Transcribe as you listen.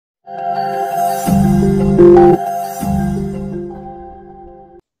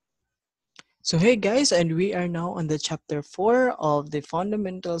So hey guys, and we are now on the chapter 4 of the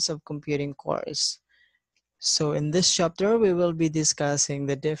Fundamentals of Computing course. So in this chapter, we will be discussing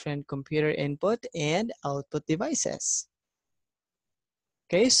the different computer input and output devices.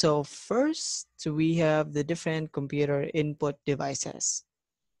 Okay, so first we have the different computer input devices.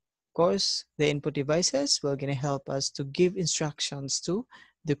 Of course, the input devices will gonna help us to give instructions to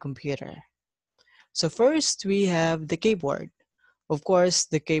the computer. So first we have the keyboard. Of course,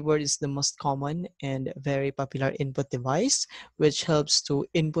 the keyboard is the most common and very popular input device, which helps to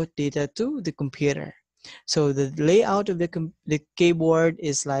input data to the computer. So the layout of the keyboard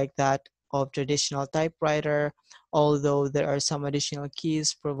is like that of traditional typewriter, although there are some additional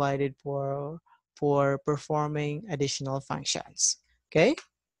keys provided for performing additional functions. Okay,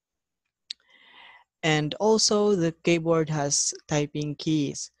 and also the keyboard has typing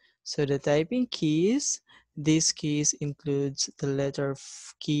keys. So the typing keys, these keys includes the letter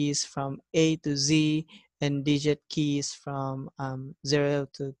keys from A to Z and digit keys from 0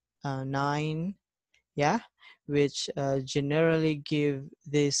 to 9, yeah, which generally give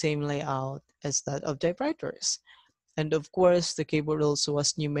the same layout as that of typewriters. And of course, the keyboard also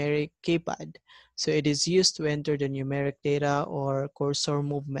has numeric keypad. So it is used to enter the numeric data or cursor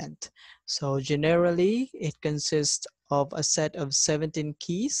movement. So generally, it consists of a set of 17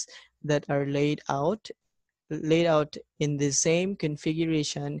 keys that are laid out in the same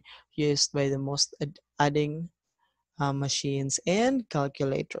configuration used by the most adding machines and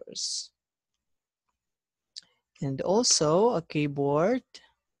calculators. And also a keyboard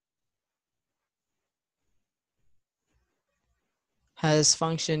has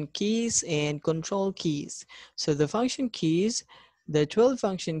function keys and control keys. So the function keys, the 12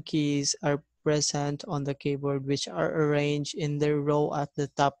 function keys are present on the keyboard, which are arranged in the row at the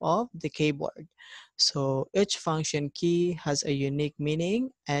top of the keyboard. So each function key has a unique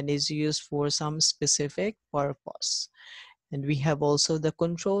meaning and is used for some specific purpose. And we have also the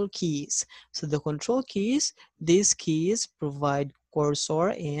control keys. So the control keys, these keys provide cursor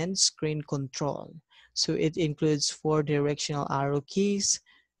and screen control. So it includes 4 directional arrow keys.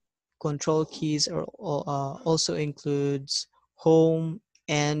 Control keys also includes home,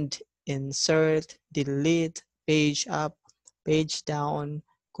 end, insert, delete, page up, page down,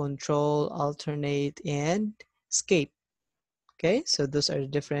 control, alternate, and escape. Okay, so those are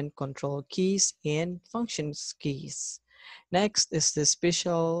different control keys and functions keys. Next is the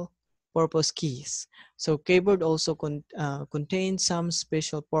special purpose keys. So keyboard also contains some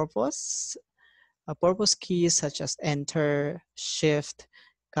special purpose keys such as enter, shift,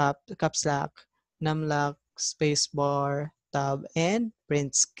 caps lock, numlock, spacebar, tab, and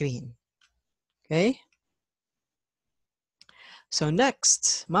print screen. Okay. So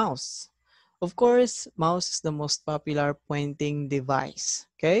next, mouse. Of course, mouse is the most popular pointing device.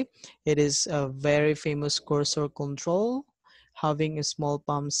 Okay, it is a very famous cursor control, having a small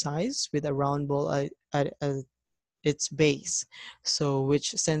palm size with a round ball at its base, so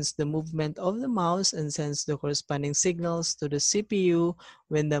which sends the movement of the mouse and sends the corresponding signals to the CPU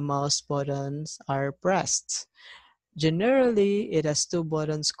when the mouse buttons are pressed. Generally, it has two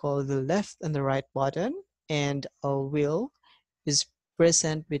buttons called the left and the right button, and a wheel is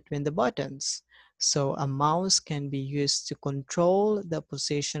present between the buttons. So a mouse can be used to control the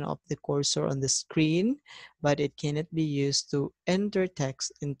position of the cursor on the screen, but it cannot be used to enter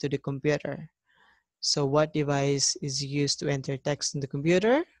text into the computer. So what device is used to enter text in the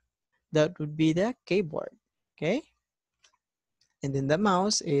computer? That would be the keyboard, okay? And then the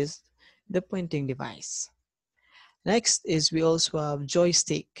mouse is the pointing device. Next is we also have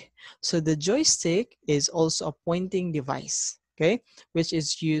joystick. So the joystick is also a pointing device, okay, which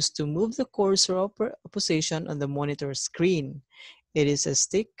is used to move the cursor of position on the monitor screen. It is a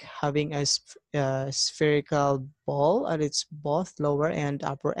stick having a spherical ball at its both lower and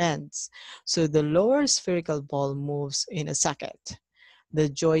upper ends. So the lower spherical ball moves in a socket. The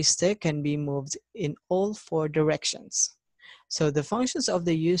joystick can be moved in all 4 directions. So the functions of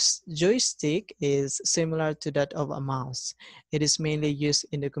the joystick is similar to that of a mouse. It is mainly used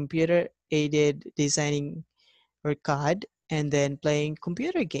in the computer-aided designing or CAD and then playing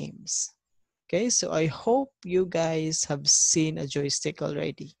computer games. Okay, so I hope you guys have seen a joystick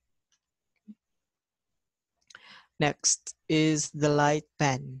already. Next is the light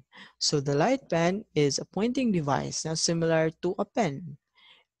pen. So the light pen is a pointing device, now similar to a pen.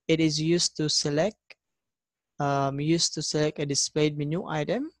 It is used to select a displayed menu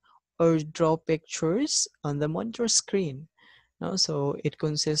item or draw pictures on the monitor screen. So it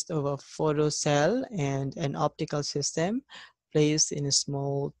consists of a photo cell and an optical system placed in a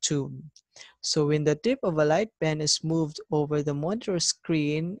small tube. So when the tip of a light pen is moved over the monitor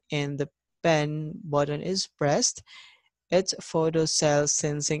screen and the pen button is pressed, its photocell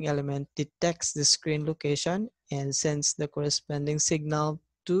sensing element detects the screen location and sends the corresponding signal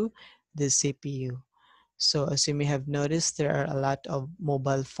to the CPU. So as you may have noticed, there are a lot of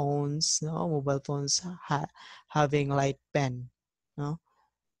mobile phones, no? Mobile phones having light pen, no?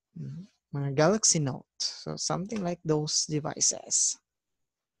 Galaxy Note, so something like those devices.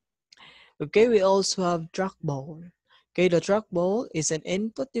 Okay, we also have trackball. Okay, the trackball is an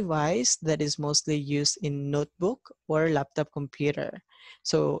input device that is mostly used in notebook or laptop computer.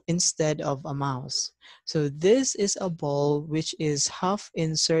 So instead of a mouse. So this is a ball which is half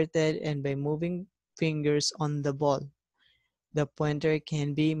inserted, and by moving fingers on the ball, the pointer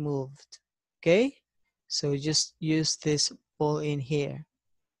can be moved. Okay, so just use this ball in here.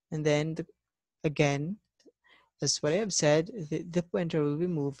 And then again, as what I have said, the pointer will be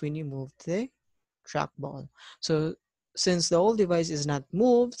moved when you move the trackball. So since the whole device is not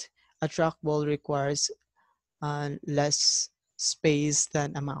moved, a trackball requires less space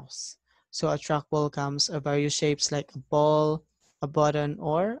than a mouse. So a trackball comes of various shapes like a ball, a button,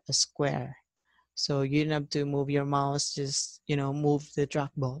 or a square. So you don't have to move your mouse, just move the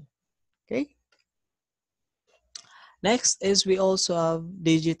trackball. Okay. Next is we also have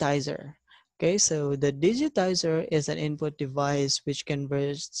digitizer. Okay, so the digitizer is an input device which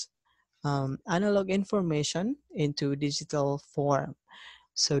converts analog information into digital form.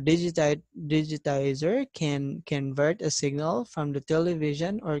 So digitizer can convert a signal from the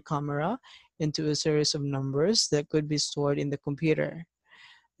television or camera into a series of numbers that could be stored in the computer.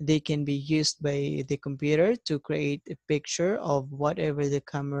 They can be used by the computer to create a picture of whatever the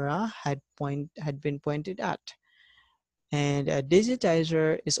camera had been pointed at. And a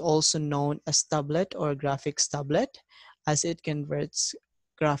digitizer is also known as tablet or graphics tablet, as it converts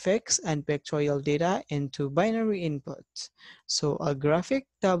graphics and pictorial data into binary input. So a graphic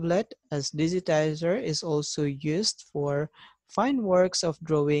tablet as digitizer is also used for fine works of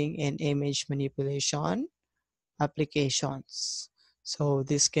drawing and image manipulation applications. So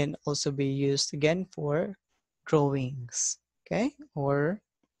this can also be used again for drawings, okay, or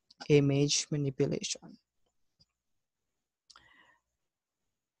image manipulation.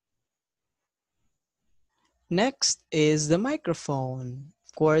 Next is the microphone.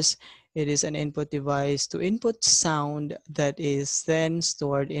 Of course, it is an input device to input sound that is then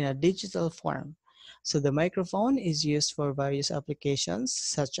stored in a digital form. So the microphone is used for various applications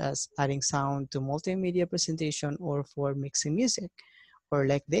such as adding sound to multimedia presentation or for mixing music, or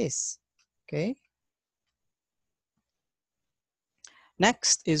like this. Okay.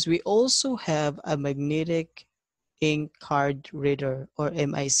 Next is we also have a magnetic ink card reader, or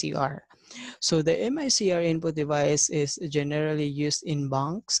MICR. So the MICR input device is generally used in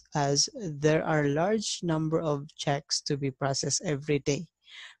banks as there are large number of checks to be processed every day.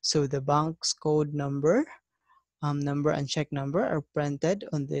 So the bank's code number and check number are printed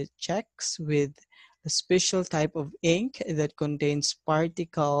on the checks with a special type of ink that contains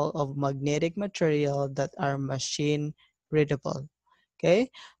particles of magnetic material that are machine readable.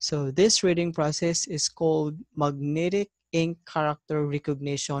 Okay, so this reading process is called magnetic ink character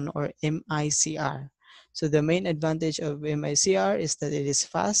recognition, or MICR. So the main advantage of MICR is that it is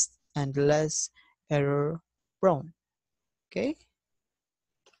fast and less error prone. Okay,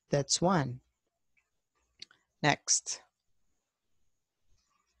 that's one. Next,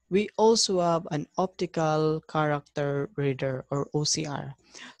 we also have an optical character reader, or OCR.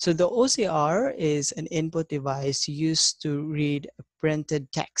 So the OCR is an input device used to read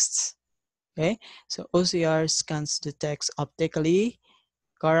printed texts. Okay, so OCR scans the text optically,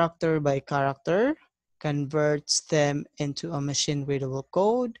 character by character, converts them into a machine readable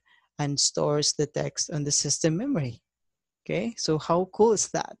code, and stores the text on the system memory. Okay, so how cool is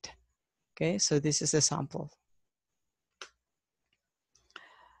that? Okay, so this is a sample.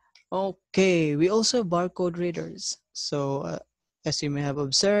 Okay, we also have barcode readers. So as you may have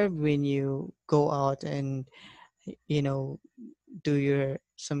observed, when you go out and you know do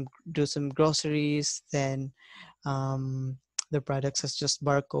some groceries, then um, the products has just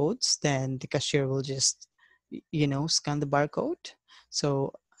barcodes, then the cashier will just scan the barcode.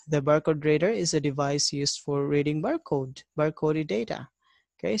 So the barcode reader is a device used for reading barcoded data.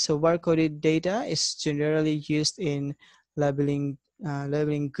 Okay, so barcoded data is generally used in labeling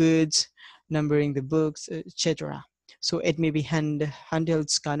labeling goods, numbering the books, etc. So it may be handheld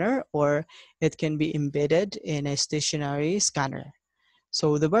scanner, or it can be embedded in a stationary scanner.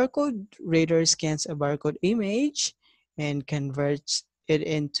 So the barcode reader scans a barcode image and converts it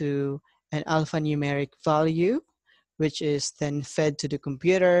into an alphanumeric value, which is then fed to the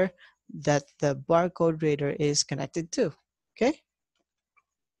computer that the barcode reader is connected to. Okay.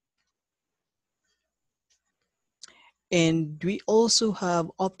 And we also have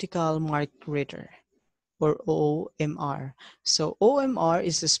optical mark reader, or OMR. So OMR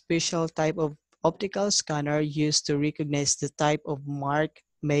is a special type of optical scanner used to recognize the type of mark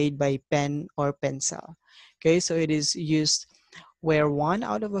made by pen or pencil. Okay, so it is used where one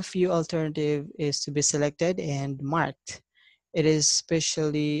out of a few alternative is to be selected and marked. It is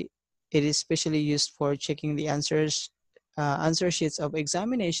specially used for checking the answer sheets of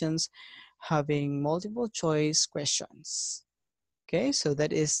examinations having multiple choice questions. Okay, so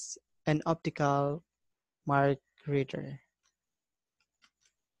that is an optical mark reader.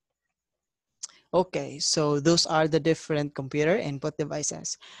 Okay, so those are the different computer input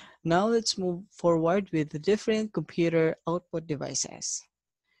devices. Now let's move forward with the different computer output devices.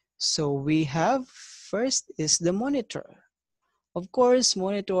 So we have first is the monitor. Of course,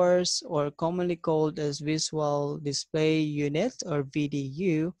 monitors, or commonly called as visual display unit or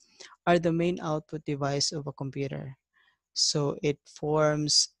VDU, are the main output device of a computer. So it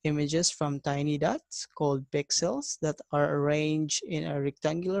forms images from tiny dots called pixels that are arranged in a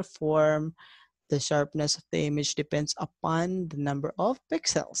rectangular form. The sharpness of the image depends upon the number of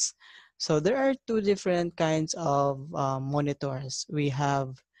pixels. So there are two different kinds of monitors. We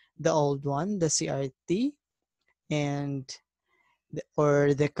have the old one, the CRT, and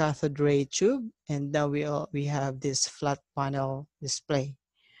or the cathode ray tube, and now we have this flat panel display.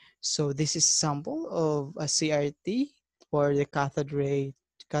 So this is sample of a CRT, or the cathode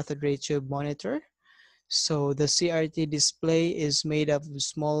ray tube monitor. So the CRT display is made of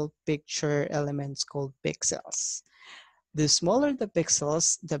small picture elements called pixels. The smaller the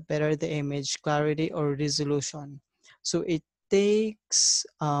pixels, the better the image clarity or resolution. So it takes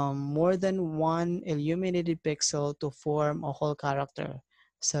more than one illuminated pixel to form a whole character,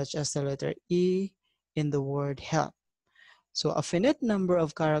 such as the letter E in the word help. So a finite number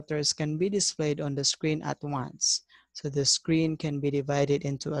of characters can be displayed on the screen at once. So the screen can be divided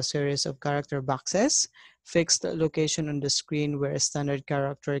into a series of character boxes, fixed location on the screen where a standard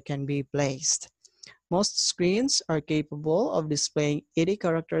character can be placed. Most screens are capable of displaying 80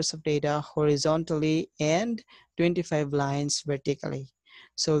 characters of data horizontally and 25 lines vertically.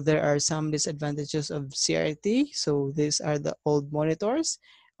 So there are some disadvantages of CRT. So these are the old monitors.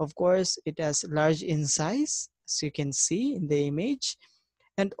 Of course, it has large in size, as you can see in the image,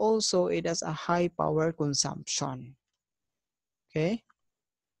 and also it has a high power consumption. Okay.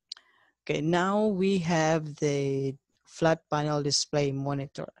 Okay, now we have the flat panel display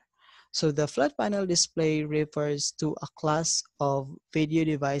monitor. So the flat panel display refers to a class of video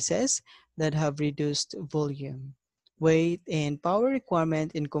devices that have reduced volume, weight, and power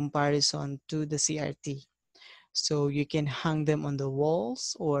requirement in comparison to the CRT. So you can hang them on the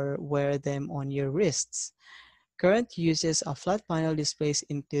walls or wear them on your wrists. Current uses of flat panel displays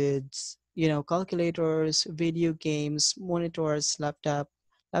includes, calculators, video games, monitors, laptop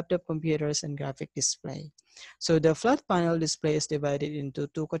computers, and graphic display. So the flat panel display is divided into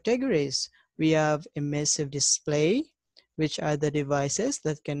two categories. We have emissive display, which are the devices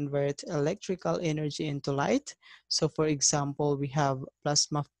that convert electrical energy into light. So for example, we have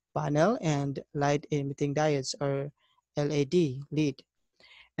plasma panel and light emitting diodes, or LED, lead.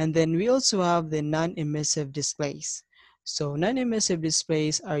 And then we also have the non-emissive displays. So non-emissive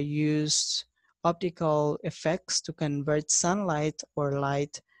displays are used optical effects to convert sunlight or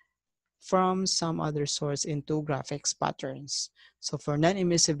light from some other source into graphics patterns. So for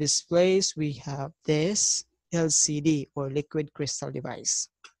non-emissive displays, we have this LCD, or liquid crystal device.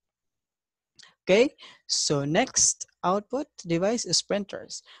 Okay, so next output device is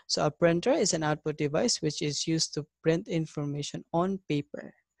printers. So a printer is an output device which is used to print information on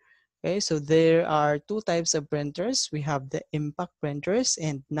paper. Okay, so there are two types of printers. We have the impact printers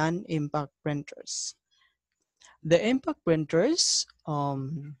and non-impact printers. The impact printers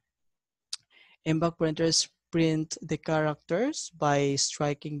print the characters by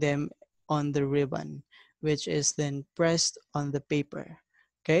striking them on the ribbon, which is then pressed on the paper.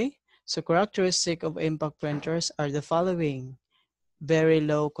 Okay, so characteristic of impact printers are the following: very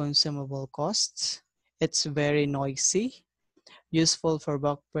low consumable costs. It's very noisy, useful for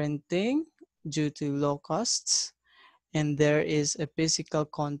bulk printing due to low costs, and there is a physical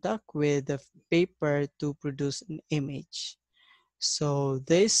contact with the paper to produce an image. So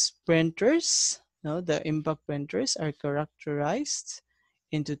these printers, the impact printers, are characterized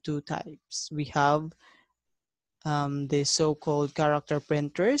into two types. We have the so-called character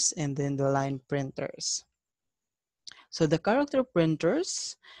printers and then the line printers. So the character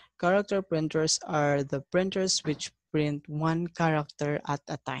printers are the printers which print one character at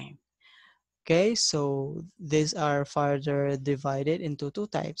a time. Okay, so these are further divided into two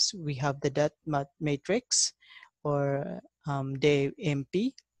types. We have the dot matrix or the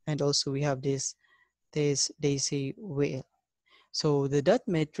MP, and also we have this daisy wheel. So the dot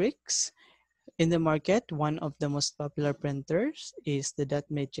matrix in the market, one of the most popular printers is the dot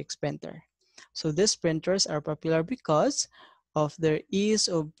matrix printer. So these printers are popular because of their ease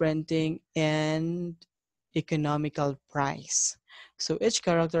of printing and economical price. So each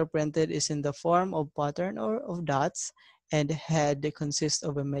character printed is in the form of pattern or of dots, and head consists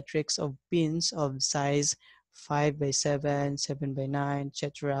of a matrix of pins of size 5 by 7, 7 by 9,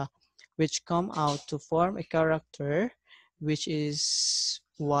 etc., which come out to form a character, which is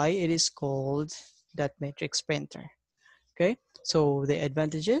why it is called dot matrix printer. Okay, so the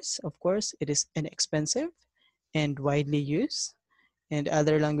advantages, of course, it is inexpensive and widely used, and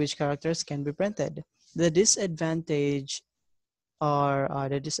other language characters can be printed. The disadvantages are,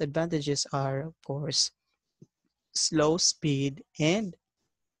 of course, slow speed and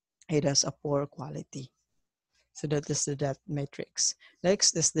it has a poor quality. So that is the dot matrix.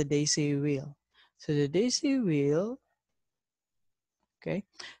 Next is the daisy wheel. So the daisy wheel, okay,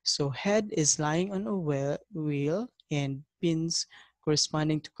 so head is lying on a wheel and pins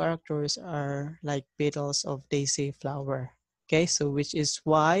corresponding to characters are like petals of daisy flower. Okay, so which is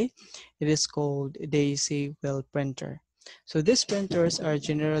why it is called daisy wheel printer. So these printers are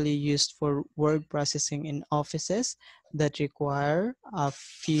generally used for word processing in offices that require a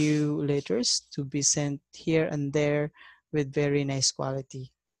few letters to be sent here and there with very nice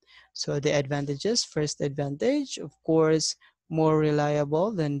quality. So the advantages, first advantage, of course, more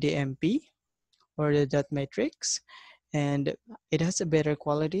reliable than the MP or the dot matrix, and it has a better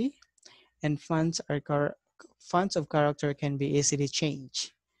quality, and fonts of character can be easily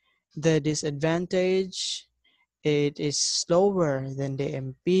changed. The disadvantage, it is slower than the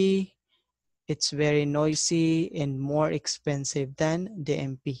MP, it's very noisy and more expensive than the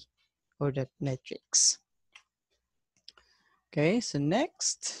MP or dot matrix. Okay, so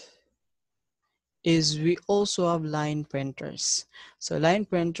next is we also have line printers. So line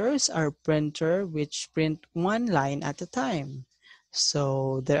printers are printer which print one line at a time.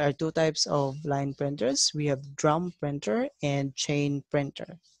 So there are two types of line printers. We have drum printer and chain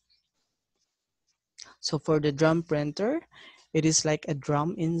printer. So for the drum printer, it is like a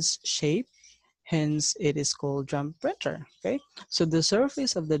drum in shape, hence it is called drum printer. Okay, so the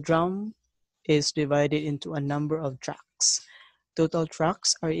surface of the drum is divided into a number of tracks. Total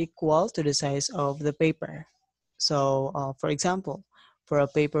tracks are equal to the size of the paper. So, for example, for a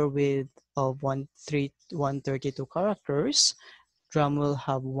paper with 132 characters, drum will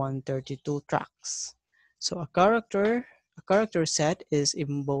have 132 tracks. So a character set is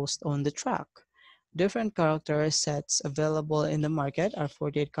embossed on the track. Different character sets available in the market are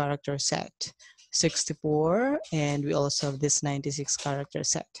 48 character set, 64, and we also have this 96 character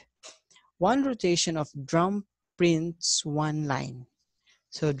set. One rotation of drum prints one line.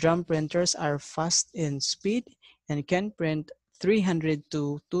 So drum printers are fast in speed and can print 300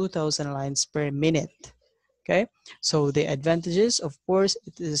 to 2000 lines per minute. Okay, so the advantages, of course,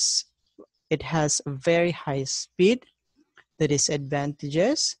 it has a very high speed. The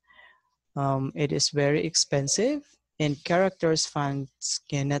disadvantages, it is very expensive and characters fonts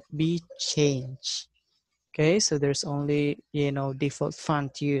cannot be changed. Okay, so there's only default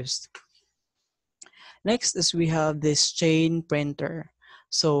font used. Next is we have this chain printer.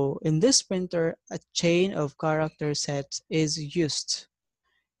 So in this printer, a chain of character sets is used.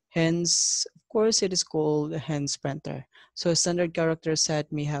 Hence, of course, it is called a hence printer. So a standard character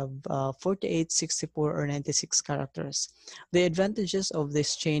set may have 48, 64, or 96 characters. The advantages of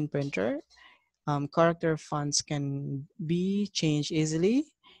this chain printer, character fonts can be changed easily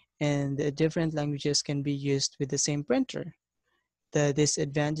and the different languages can be used with the same printer. The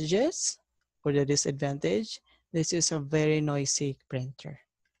disadvantages or the disadvantage, this is a very noisy printer.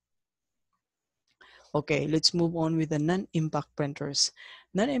 Okay, let's move on with the non-impact printers.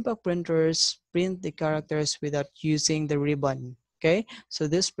 Non-impact printers print the characters without using the ribbon. Okay, so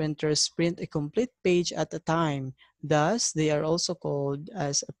these printers print a complete page at a time. Thus, they are also called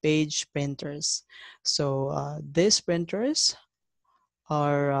as page printers. So these printers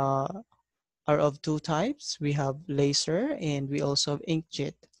are of two types. We have laser and we also have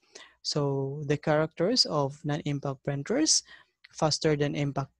inkjet. So the characters of non-impact printers, faster than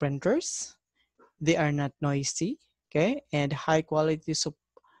impact printers, they are not noisy, okay, and high quality,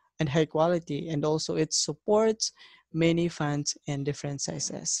 and also it supports many fonts and different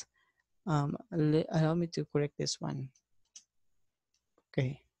sizes. Allow me to correct this one.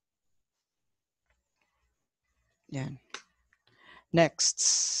 Okay. Yan.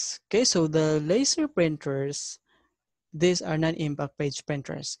 Next. Okay, so the laser printers, these are non-impact page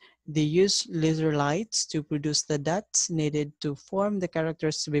printers. They use laser lights to produce the dots needed to form the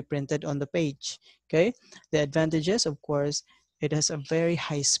characters to be printed on the page. Okay, the advantages, of course, it has a very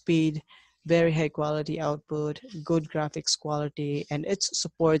high speed, very high quality output, good graphics quality, and it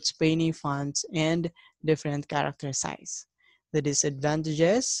supports many fonts and different character size. The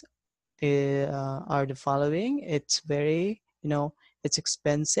disadvantages are the following. It's very, it's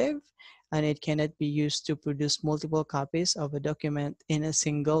expensive, and it cannot be used to produce multiple copies of a document in a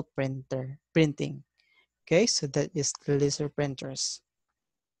single printing. Okay, so that is the laser printers.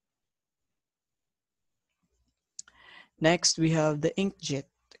 Next, we have the inkjet.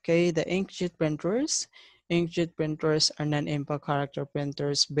 Okay, the inkjet printers. Inkjet printers are non-impact character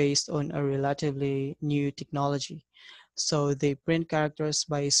printers based on a relatively new technology. So they print characters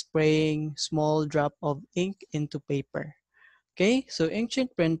by spraying small drop of ink into paper. Okay, so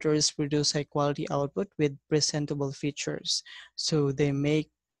inkjet printers produce high quality output with presentable features. So they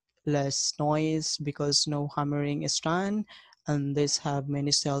make less noise because no hammering is done, and these have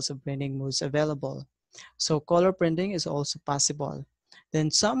many styles of printing modes available. So color printing is also possible.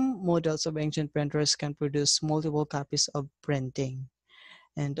 Then some models of inkjet printers can produce multiple copies of printing.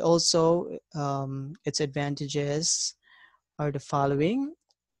 And also its advantages are the following: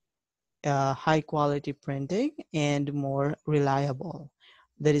 high quality printing and more reliable.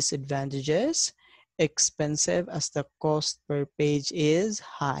 The disadvantages: expensive as the cost per page is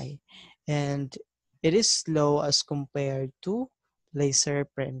high, and it is slow as compared to laser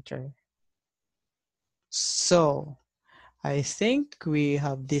printer. So I think we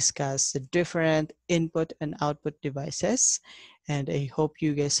have discussed the different input and output devices, and I hope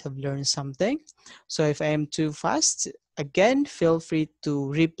you guys have learned something. So if I am too fast, again, feel free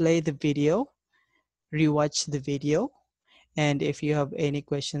to replay the video, rewatch the video. And if you have any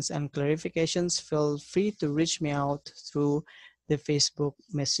questions and clarifications, feel free to reach me out through the Facebook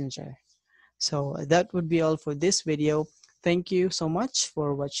Messenger. So that would be all for this video. Thank you so much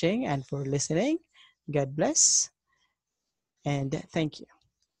for watching and for listening. God bless, and thank you.